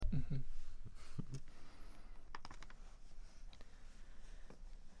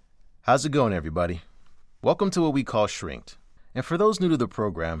How's it going, everybody? Welcome to what we call Shrinked. And for those new to the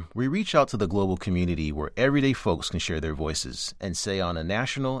program, we reach out to the global community where everyday folks can share their voices and say on a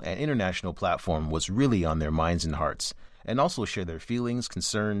national and international platform what's really on their minds and hearts, and also share their feelings,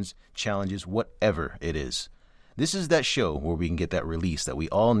 concerns, challenges, whatever it is. This is that show where we can get that release that we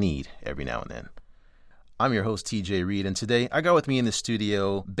all need every now and then. I'm your host, TJ Reed, and today I got with me in the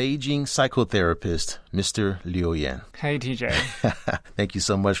studio Beijing psychotherapist, Mr. Liu Yan. Hey, TJ. Thank you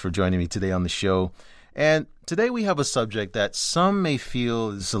so much for joining me today on the show. And today we have a subject that some may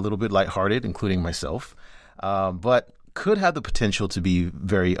feel is a little bit lighthearted, including myself, but could have the potential to be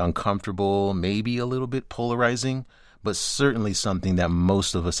very uncomfortable, maybe a little bit polarizing, but certainly something that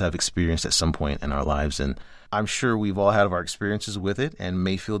most of us have experienced at some point in our lives. And I'm sure we've all had our experiences with it and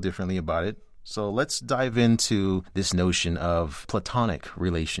may feel differently about it. So let's dive into this notion of platonic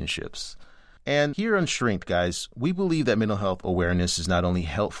relationships. And here on Shrink, guys, we believe that mental health awareness is not only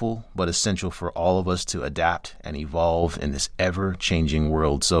helpful, but essential for all of us to adapt and evolve in this ever-changing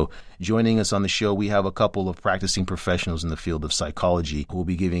world. So joining us on the show, we have a couple of practicing professionals in the field of psychology who will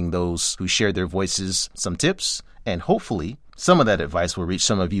be giving those who shared their voices some tips, and hopefully some of that advice will reach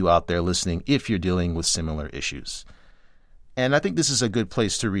some of you out there listening if you're dealing with similar issues. And I think this is a good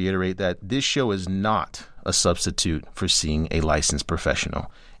place to reiterate that this show is not a substitute for seeing a licensed professional.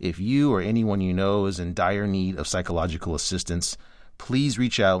 If you or anyone you know is in dire need of psychological assistance, please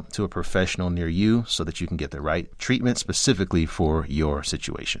reach out to a professional near you so that you can get the right treatment specifically for your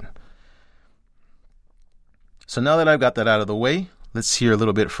situation. So now that I've got that out of the way, let's hear a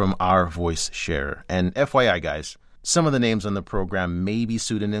little bit from our voice sharer. And FYI, guys, some of the names on the program may be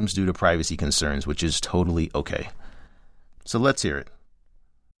pseudonyms due to privacy concerns, which is totally okay. So let's hear it.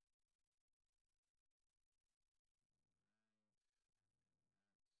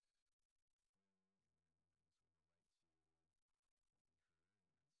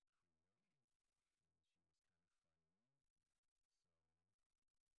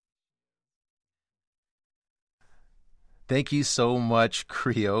 Thank you so much,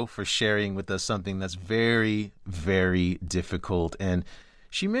 Creo, for sharing with us something that's very, very difficult. And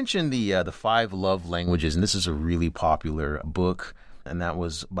she mentioned the 5 love languages, and this is a really popular book, and that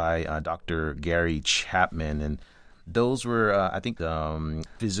was by Dr. Gary Chapman. And those were, I think,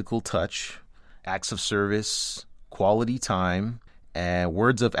 physical touch, acts of service, quality time, and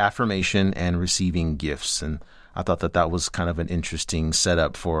words of affirmation, and receiving gifts. And I thought that was kind of an interesting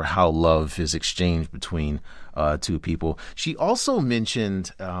setup for how love is exchanged between two people. She also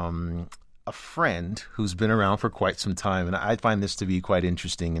mentioned a friend who's been around for quite some time, and I find this to be quite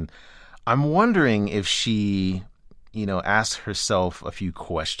interesting. And I'm wondering if she, asked herself a few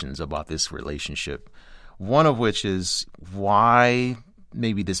questions about this relationship. One of which is why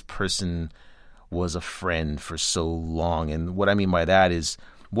maybe this person was a friend for so long. And what I mean by that is,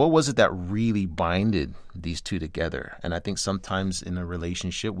 what was it that really binded these two together? And I think sometimes in a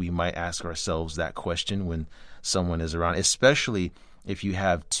relationship, we might ask ourselves that question when someone is around, especially if you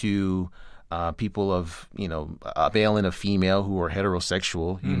have two people of, a male and a female who are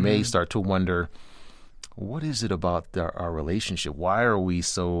heterosexual. You may start to wonder, what is it about our relationship? Why are we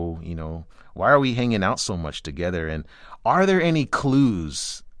so, why are we hanging out so much together? And are there any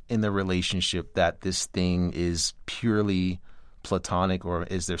clues in the relationship that this thing is purely platonic, or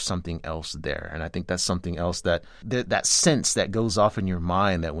is there something else there? And I think that's something else that sense that goes off in your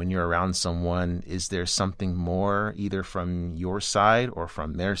mind, that when you're around someone, is there something more either from your side or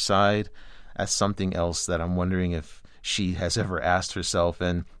from their side? That's something else that I'm wondering if she has ever asked herself.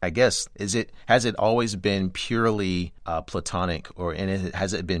 And I guess, has it always been purely platonic,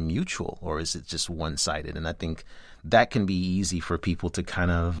 has it been mutual, or is it just one-sided? And I think that can be easy for people to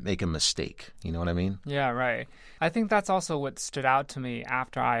kind of make a mistake. You know what I mean? Yeah, right. I think that's also what stood out to me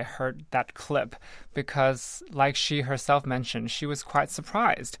after I heard that clip, because like she herself mentioned, she was quite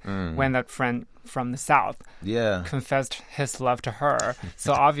surprised when that friend from the South confessed his love to her.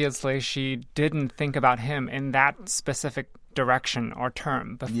 So obviously she didn't think about him in that specific direction or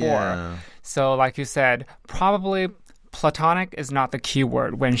term before. Yeah. So like you said, probably platonic is not the key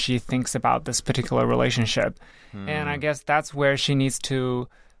word when she thinks about this particular relationship. And I guess that's where she needs to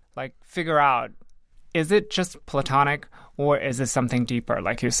figure out, is it just platonic or is it something deeper,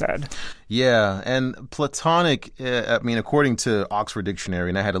 like you said? Yeah, and platonic, according to Oxford Dictionary,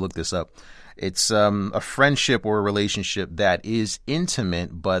 and I had to look this up, it's a friendship or a relationship that is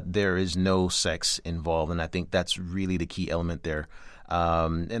intimate, but there is no sex involved. And I think that's really the key element there.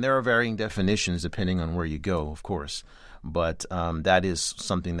 And there are varying definitions depending on where you go, of course. But that is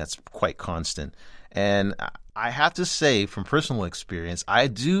something that's quite constant. And I have to say, from personal experience, I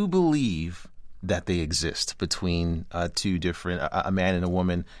do believe that they exist between two different, a man and a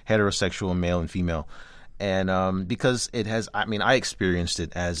woman, heterosexual, male and female. And because it has, I mean, I experienced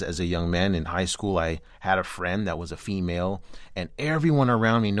it as a young man in high school. I had a friend that was a female, and everyone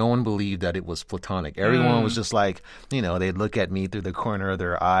around me, no one believed that it was platonic. Everyone was just like, they'd look at me through the corner of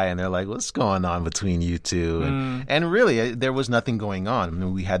their eye, and they're like, what's going on between you two? And really, there was nothing going on. I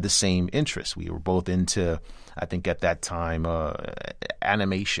mean, we had the same interests. We were both into, I think at that time,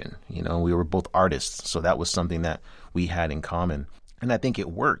 animation. We were both artists, so that was something that we had in common. And I think it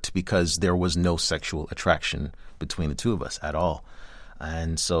worked because there was no sexual attraction between the two of us at all.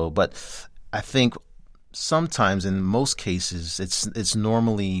 And so, but I think sometimes, in most cases, it's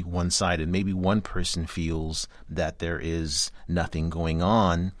normally one-sided. Maybe one person feels that there is nothing going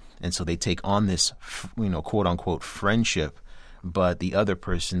on, and so they take on this, quote-unquote friendship, but the other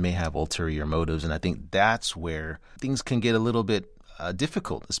person may have ulterior motives. And I think that's where things can get a little bit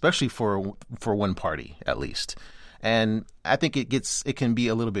difficult, especially for one party, at least. And I think it can be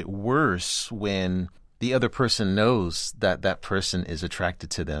a little bit worse when the other person knows that that person is attracted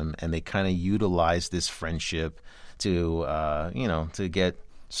to them, and they kind of utilize this friendship to, to get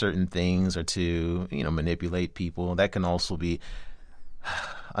certain things or to, manipulate people. That can also be,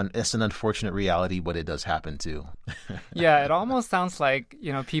 it's an unfortunate reality, but it does happen too. Yeah, it almost sounds like,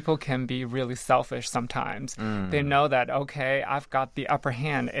 people can be really selfish sometimes. They know that, okay, I've got the upper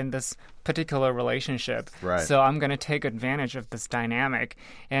hand in this particular relationship. Right. So I'm going to take advantage of this dynamic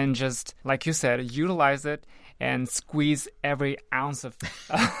and just, like you said, utilize it and squeeze every ounce of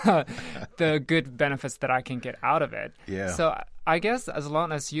the good benefits that I can get out of it. Yeah. So I guess as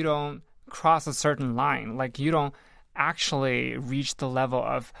long as you don't cross a certain line, like you don't actually reach the level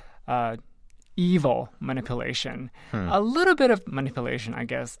of evil manipulation. A little bit of manipulation, I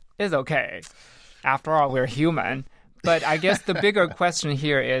guess, is okay. After all, we're human. But I guess the bigger question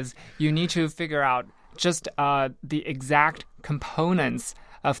here is you need to figure out just the exact components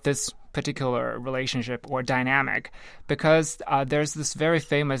of this particular relationship or dynamic, because there's this very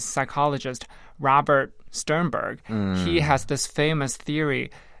famous psychologist, Robert Sternberg. He has this famous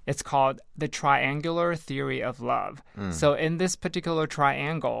theory. It's called the triangular theory of love. So in this particular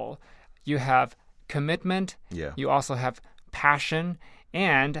triangle, you have commitment, you also have passion,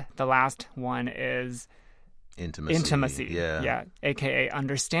 and the last one is intimacy. Yeah, aka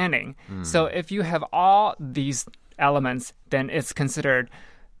understanding. So if you have all these elements, then it's considered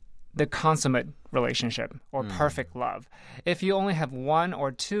the consummate relationship or perfect love. If you only have one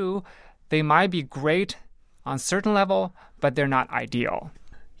or two, they might be great on certain level, but they're not ideal.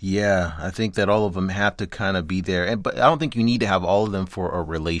 Yeah, I think that all of them have to kind of be there. But I don't think you need to have all of them for a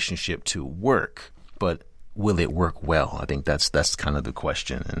relationship to work. But will it work well? I think that's kind of the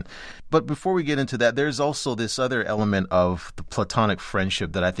question. But before we get into that, there's also this other element of the platonic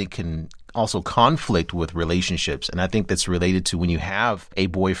friendship that I think can also conflict with relationships. And I think that's related to when you have a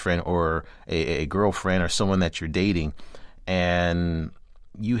boyfriend or a girlfriend or someone that you're dating, and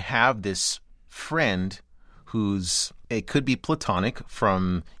you have this friend it could be platonic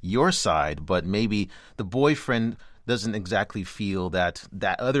from your side, but maybe the boyfriend doesn't exactly feel that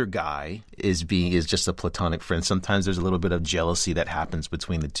other guy is just a platonic friend. Sometimes there's a little bit of jealousy that happens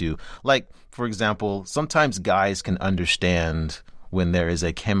between the two. Like, for example, sometimes guys can understand when there is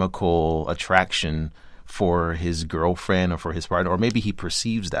a chemical attraction for his girlfriend or for his partner, or maybe he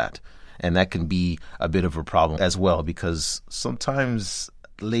perceives that. And that can be a bit of a problem as well, because sometimes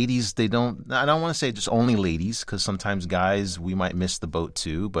ladies, I don't want to say just only ladies, because sometimes guys, we might miss the boat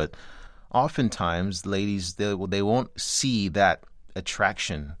too, but oftentimes ladies, they won't see that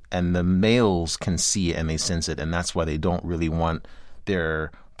attraction, and the males can see it and they sense it, and that's why they don't really want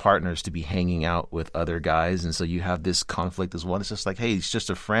their partners to be hanging out with other guys. And so you have this conflict as well. It's just like, hey, he's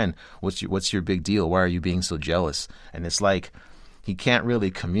just a friend. What's your big deal? Why are you being so jealous? And it's like he can't really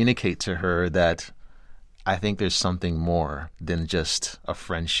communicate to her that I think there's something more than just a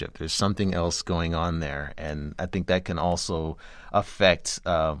friendship. There's something else going on there. And I think that can also affect,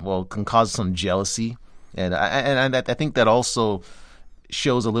 can cause some jealousy. And I think that also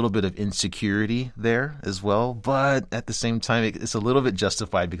shows a little bit of insecurity there as well. But at the same time, it's a little bit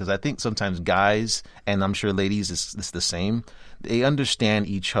justified, because I think sometimes guys, and I'm sure ladies, it's the same, they understand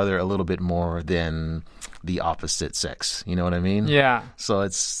each other a little bit more than the opposite sex. You know what I mean? Yeah. So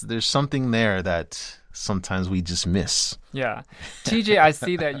there's something there that sometimes we just miss. Yeah. TJ, I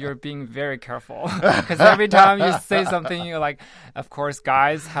see that you're being very careful, because every time you say something, you're like, of course,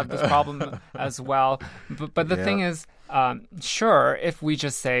 guys have this problem as well. But the thing is, sure, if we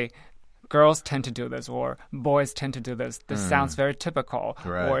just say girls tend to do this or boys tend to do this, this sounds very typical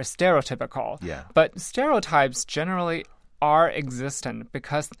or stereotypical. Yeah. But stereotypes generally are existent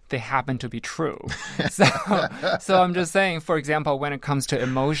because they happen to be true. So I'm just saying, for example, when it comes to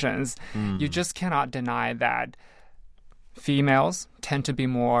emotions, you just cannot deny that females tend to be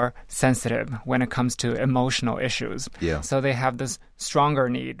more sensitive when it comes to emotional issues. Yeah. So they have this stronger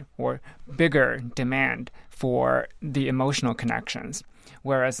need or bigger demand for the emotional connections.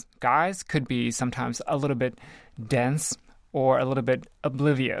 Whereas guys could be sometimes a little bit dense or a little bit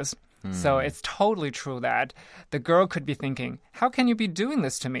oblivious. So it's totally true that the girl could be thinking, how can you be doing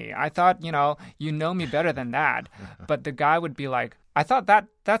this to me? I thought, you know me better than that. But the guy would be like, I thought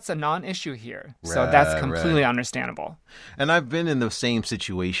that's a non-issue here. So that's completely understandable. And I've been in the same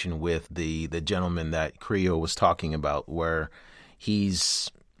situation with the gentleman that Creo was talking about, where he's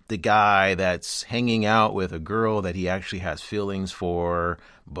the guy that's hanging out with a girl that he actually has feelings for,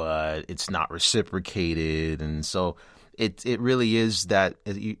 but it's not reciprocated. And so it really is that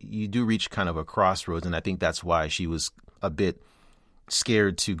you do reach kind of a crossroads. And I think that's why she was a bit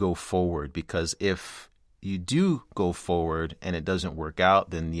scared to go forward, because if you do go forward and it doesn't work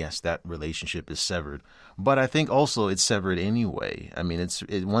out, then yes, that relationship is severed. But I think also it's severed anyway. I mean,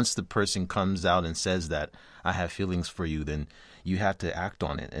 once the person comes out and says that I have feelings for you, then you have to act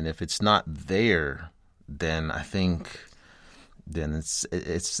on it. And if it's not there, then I think then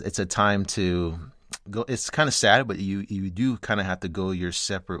it's a time to go. It's kind of sad, but you do kind of have to go your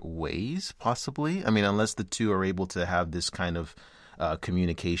separate ways, possibly. I mean, unless the two are able to have this kind of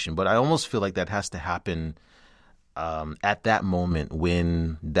communication. But I almost feel like that has to happen at that moment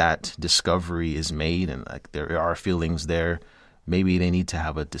when that discovery is made and like there are feelings there. Maybe they need to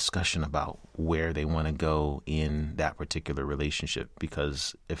have a discussion about where they want to go in that particular relationship,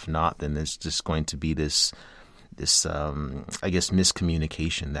 because if not, then there's just going to be this I guess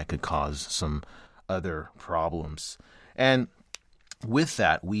miscommunication that could cause some other problems. And with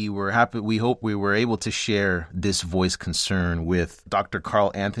that, we hope we were able to share this voice concern with Dr.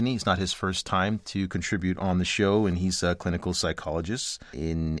 Carl Anthony. It's not his first time to contribute on the show, and he's a clinical psychologist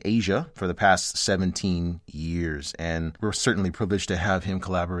in Asia for the past 17 years. And we're certainly privileged to have him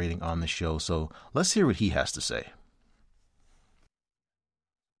collaborating on the show. So let's hear what he has to say.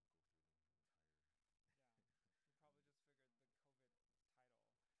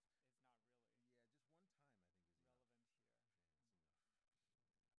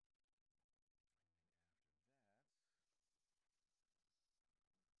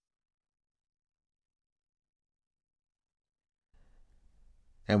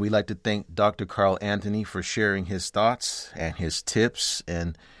 And we'd like to thank Dr. Carl Anthony for sharing his thoughts and his tips.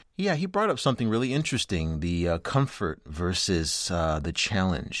 And yeah, he brought up something really interesting, the comfort versus the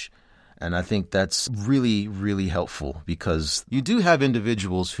challenge. And I think that's really, really helpful, because you do have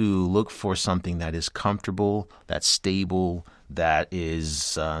individuals who look for something that is comfortable, that's stable, that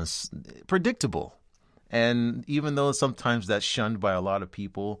is predictable. And even though sometimes that's shunned by a lot of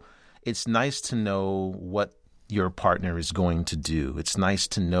people, it's nice to know what your partner is going to do. It's nice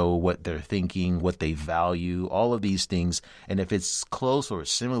to know what they're thinking, what they value, all of these things. And if it's close or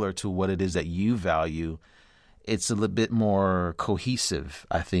similar to what it is that you value, it's a little bit more cohesive,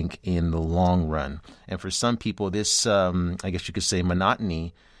 I think, in the long run. And for some people, this, I guess you could say,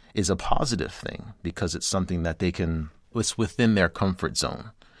 monotony is a positive thing, because it's something that it's within their comfort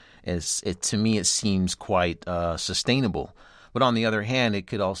zone. To me, it seems quite sustainable. But on the other hand, it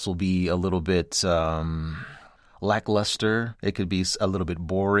could also be a little bit lackluster. It could be a little bit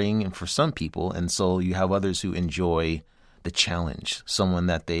boring for some people. And so you have others who enjoy the challenge, someone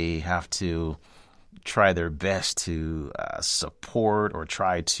that they have to try their best to support or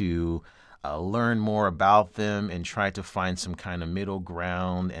try to learn more about them and try to find some kind of middle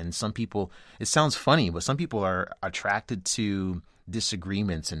ground. And some people, it sounds funny, but some people are attracted to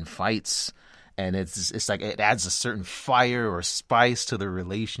disagreements and fights. And it's like it adds a certain fire or spice to the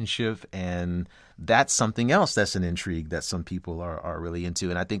relationship. And that's something else that's an intrigue that some people are really into.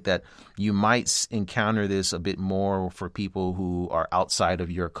 And I think that you might encounter this a bit more for people who are outside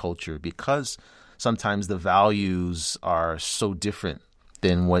of your culture, because sometimes the values are so different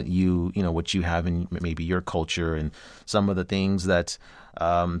than what you have in maybe your culture. And some of the things that,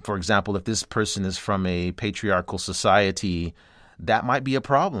 for example, if this person is from a patriarchal society, that might be a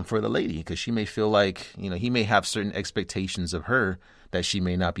problem for the lady, because she may feel like, he may have certain expectations of her that she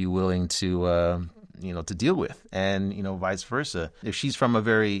may not be willing to, to deal with. And, vice versa. If she's from a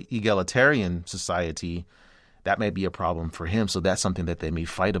very egalitarian society, that may be a problem for him. So that's something that they may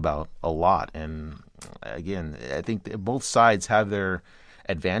fight about a lot. And again, I think that both sides have their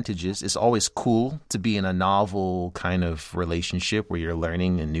advantages. It's always cool to be in a novel kind of relationship where you're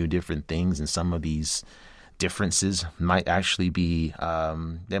learning and new different things, and some of these differences might actually be,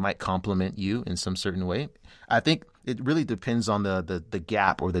 they might complement you in some certain way. I think it really depends on the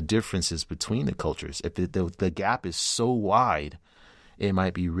gap or the differences between the cultures. If the gap is so wide, it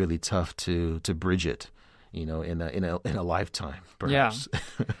might be really tough to bridge it, in a lifetime, perhaps.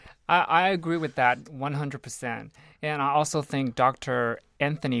 Yeah. I agree with that 100%. And I also think Dr.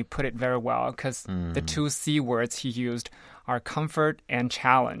 Anthony put it very well because the two C words he used are comfort and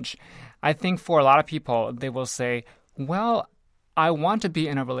challenge. I think for a lot of people, they will say, well, I want to be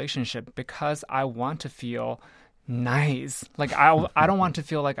in a relationship because I want to feel nice. Like I don't want to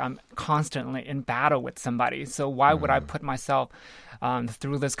feel like I'm constantly in battle with somebody. So why would I put myself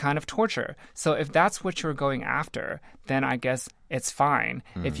through this kind of torture? So if that's what you're going after, then I guess it's fine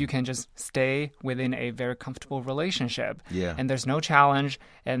if you can just stay within a very comfortable relationship. Yeah. And there's no challenge,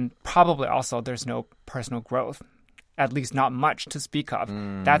 and probably also there's no personal growth. At least not much to speak of.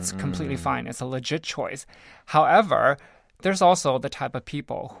 That's completely fine. It's a legit choice. However, there's also the type of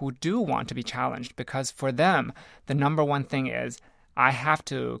people who do want to be challenged because for them, the number one thing is I have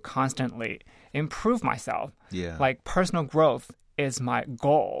to constantly improve myself. Yeah. Like personal growth is my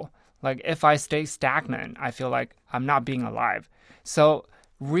goal. Like if I stay stagnant, I feel like I'm not being alive. So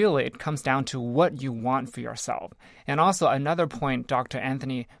really, it comes down to what you want for yourself. And also another point Dr.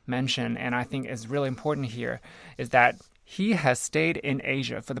 Anthony mentioned, and I think is really important here, is that he has stayed in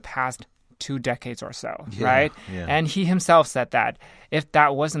Asia for the past 2 decades or so, right? Yeah. And he himself said that if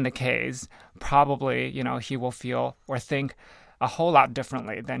that wasn't the case, probably, he will feel or think a whole lot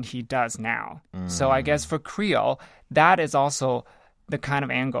differently than he does now. So I guess for Creo, that is also the kind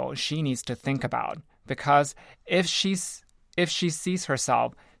of angle she needs to think about. Because if she sees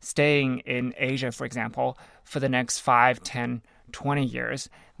herself staying in Asia, for example, for the next 5, 10, 20 years,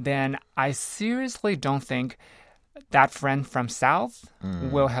 then I seriously don't think that friend from South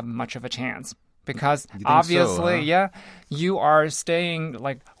will have much of a chance. Because obviously, you are staying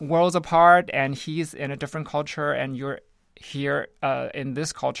like worlds apart and he's in a different culture and you're here in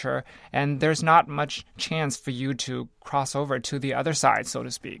this culture, and there's not much chance for you to cross over to the other side, so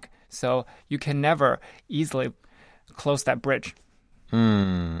to speak. So you can never easily close that bridge.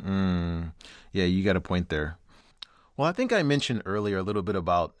 Yeah, you got a point there. Well, I think I mentioned earlier a little bit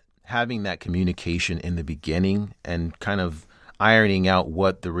about having that communication in the beginning and kind of ironing out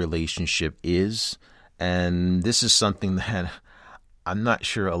what the relationship is. And this is something that I'm not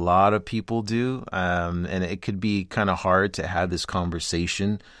sure a lot of people do. And it could be kind of hard to have this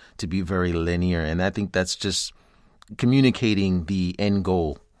conversation to be very linear. And I think that's just communicating the end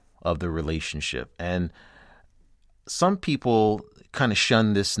goal of the relationship. And some people kind of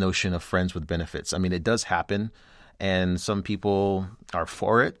shun this notion of friends with benefits. I mean, it does happen, and some people are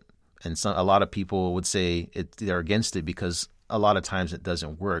for it, and a lot of people would say they're against it because a lot of times it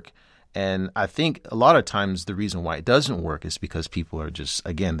doesn't work. And I think a lot of times the reason why it doesn't work is because people are just,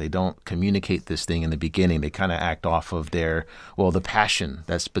 again, they don't communicate this thing in the beginning. They kind of act off of the passion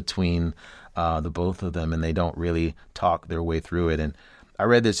that's between the both of them, and they don't really talk their way through it. And I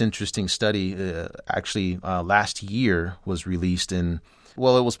read this interesting study, last year was released it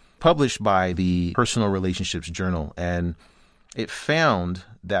was published by the Personal Relationships Journal, and it found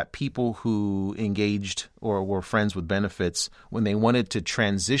that people who engaged or were friends with benefits, when they wanted to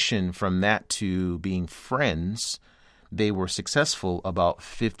transition from that to being friends, they were successful about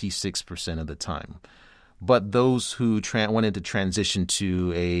 56% of the time. But those who wanted to transition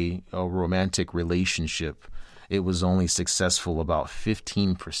to a romantic relationship, it was only successful about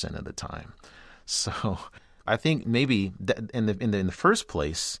 15% of the time. So I think maybe in the first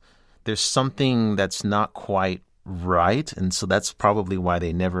place, there's something that's not quite right, and so that's probably why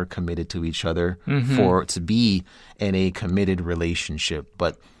they never committed to each other to be in a committed relationship,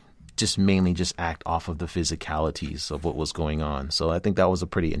 but just mainly act off of the physicalities of what was going on. So I think that was a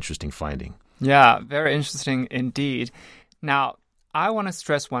pretty interesting finding. Yeah, very interesting indeed. Now, I want to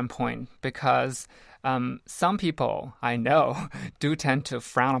stress one point because some people I know do tend to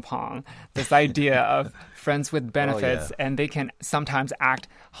frown upon this idea of friends with benefits, and they can sometimes act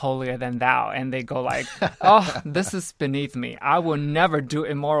holier than thou, and they go like, oh, this is beneath me. I will never do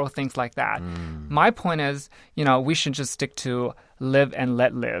immoral things like that. My point is, we should just stick to live and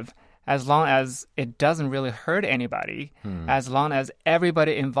let live. As long as it doesn't really hurt anybody, as long as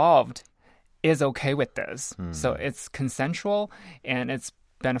everybody involved is okay with this. So it's consensual and it's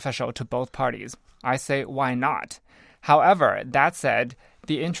beneficial to both parties. I say, why not? However, that said,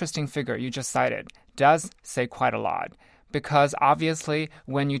 the interesting figure you just cited does say quite a lot, because obviously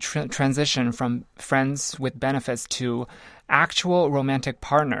when you transition from friends with benefits to actual romantic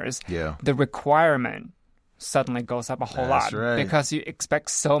partners, the requirement suddenly goes up a whole lot, right, because you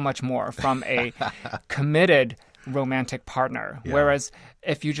expect so much more from a committed romantic partner. Whereas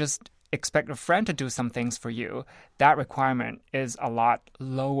if you just expect a friend to do some things for you, that requirement is a lot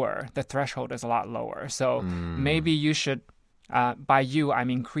lower. The threshold is a lot lower. So maybe you should, by you, I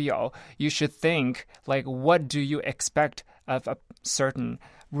mean Creo, you should think, like, what do you expect of a certain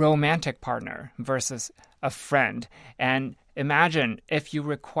romantic partner versus a friend? And imagine if you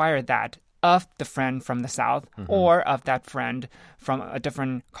require that of the friend from the South or of that friend from a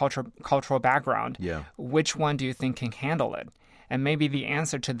different cultural background. Yeah. Which one do you think can handle it? And maybe the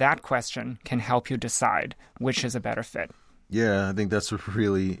answer to that question can help you decide which is a better fit. Yeah, I think that's a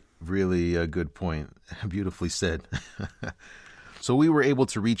really, really a good point. Beautifully said. So we were able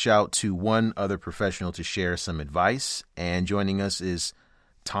to reach out to one other professional to share some advice, and joining us is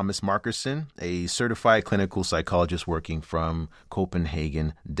Thomas Markerson, a certified clinical psychologist working from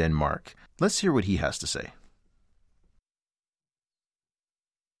Copenhagen, Denmark. Let's hear what he has to say.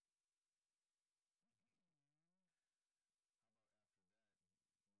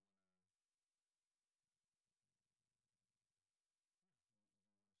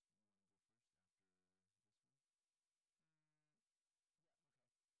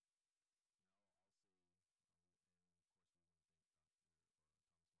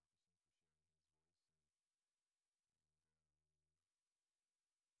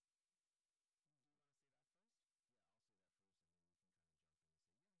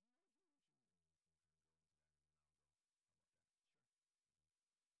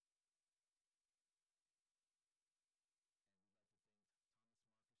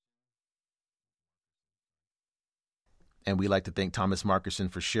 And we'd like to thank Thomas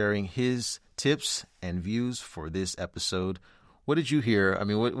Markerson for sharing his tips and views for this episode. What did you hear? I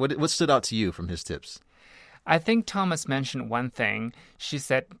mean, what stood out to you from his tips? I think Thomas mentioned one thing. She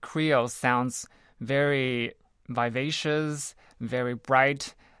said Creo sounds very vivacious, very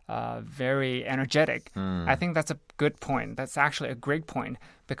bright, very energetic. I think that's a good point. That's actually a great point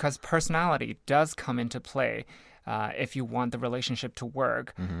because personality does come into play if you want the relationship to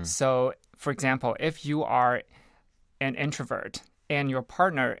work. So, for example, if you are an introvert and your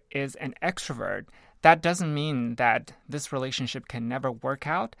partner is an extrovert, that doesn't mean that this relationship can never work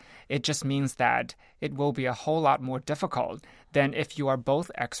out. It just means that it will be a whole lot more difficult than if you are both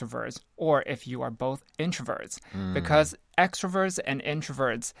extroverts or if you are both introverts. Because extroverts and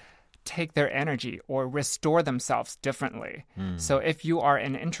introverts take their energy or restore themselves differently. So if you are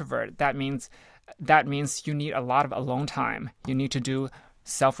an introvert, that means you need a lot of alone time. You need to do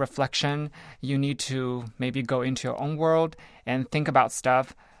self-reflection. You need to maybe go into your own world and think about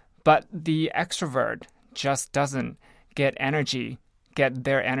stuff. But the extrovert just doesn't get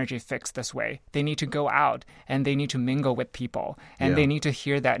their energy fixed this way. They need to go out and they need to mingle with people and they need to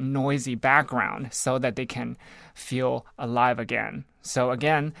hear that noisy background so that they can feel alive again. So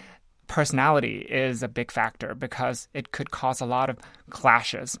again, personality is a big factor because it could cause a lot of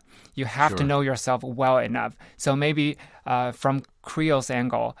clashes. You have to know yourself well enough. So maybe from Creo's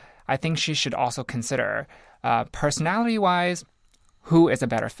angle, I think she should also consider personality-wise, who is a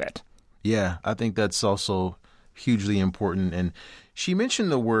better fit. Yeah, I think that's also hugely important. And she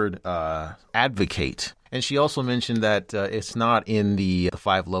mentioned the word advocate. And she also mentioned that it's not in the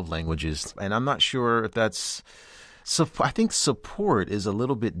 5 love languages. And I'm not sure if that's... So I think support is a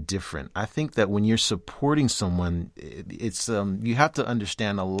little bit different. I think that when you're supporting someone, it's you have to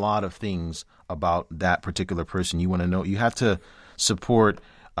understand a lot of things about that particular person. You want to know, you have to support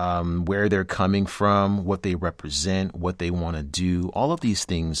where they're coming from, what they represent, what they want to do. All of these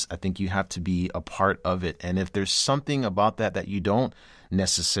things, I think you have to be a part of it. And if there's something about that you don't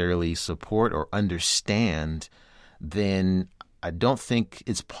necessarily support or understand, then I don't think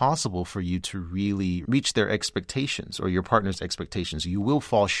it's possible for you to really reach their expectations or your partner's expectations. You will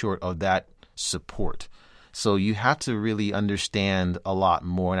fall short of that support. So you have to really understand a lot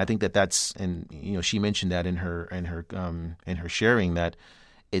more. And I think that's, and she mentioned that in her sharing, that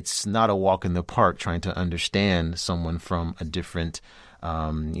it's not a walk in the park trying to understand someone from a different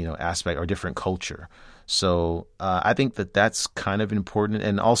aspect or different culture. So I think that's kind of important.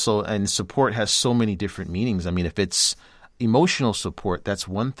 And support has so many different meanings. I mean, if it's emotional support, that's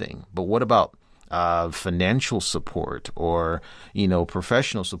one thing. But what about financial support or,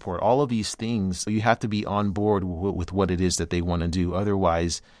 professional support? All of these things, you have to be on board with what it is that they want to do.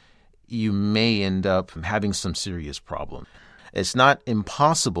 Otherwise, you may end up having some serious problem. It's not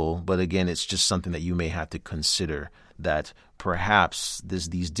impossible, but again, it's just something that you may have to consider, that perhaps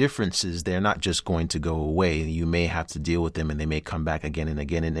these differences, they're not just going to go away. You may have to deal with them and they may come back again and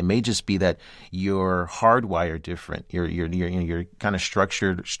again. And it may just be that you're hardwired different. You're kind of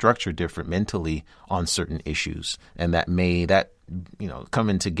structured different mentally on certain issues. And that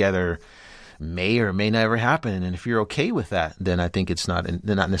coming together may or may never happen. And if you're okay with that, then I think it's not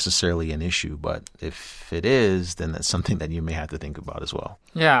necessarily an issue. But if it is, then that's something that you may have to think about as well.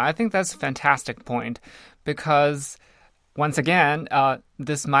 Yeah, I think that's a fantastic point because once again,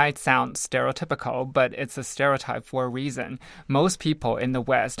 this might sound stereotypical, but it's a stereotype for a reason. Most people in the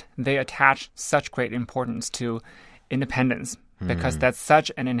West, they attach such great importance to independence because that's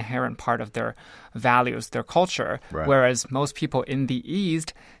such an inherent part of their values, their culture, right. Whereas most people in the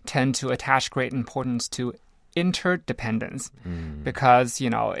East tend to attach great importance to interdependence because,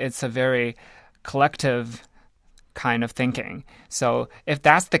 it's a very collective kind of thinking. So if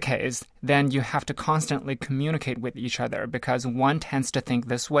that's the case, then you have to constantly communicate with each other because one tends to think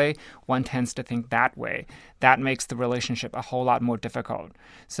this way, one tends to think that way. That makes the relationship a whole lot more difficult.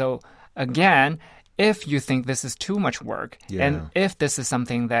 So again, if you think this is too much work, and if this is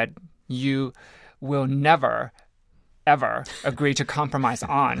something that you will never, ever agree to compromise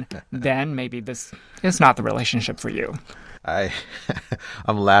on, then maybe this is not the relationship for you. I'm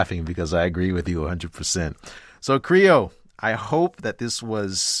laughing because I agree with you 100%. So, Creo, I hope that this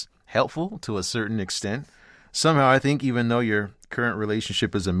was helpful to a certain extent. Somehow, I think even though your current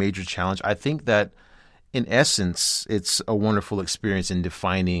relationship is a major challenge, I think that in essence, it's a wonderful experience in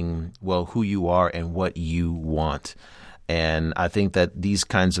defining, who you are and what you want. And I think that these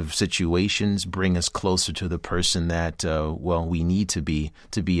kinds of situations bring us closer to the person that, we need to be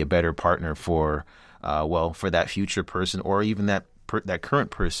a better partner for that future person or even that current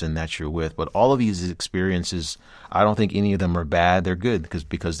person that you're with. But all of these experiences, I don't think any of them are bad. They're good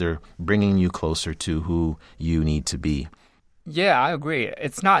because they're bringing you closer to who you need to be. Yeah, I agree.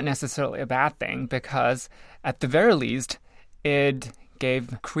 It's not necessarily a bad thing because at the very least, it gave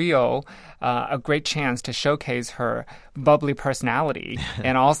Creo a great chance to showcase her bubbly personality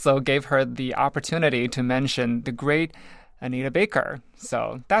and also gave her the opportunity to mention the great Anita Baker.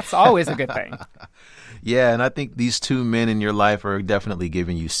 So that's always a good thing. Yeah, and I think these two men in your life are definitely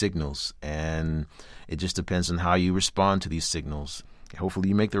giving you signals, and it just depends on how you respond to these signals. Hopefully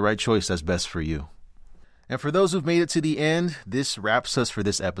you make the right choice that's best for you. And for those who've made it to the end, this wraps us for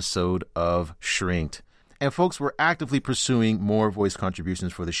this episode of Shrinked. And folks, we're actively pursuing more voice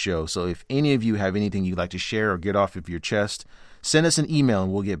contributions for the show. So if any of you have anything you'd like to share or get off of your chest, send us an email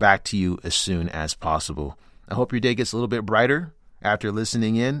and we'll get back to you as soon as possible. I hope your day gets a little bit brighter after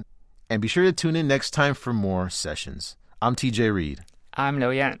listening in. And be sure to tune in next time for more sessions. I'm TJ Reed. I'm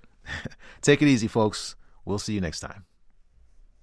Liu Yan. Take it easy, folks. We'll see you next time.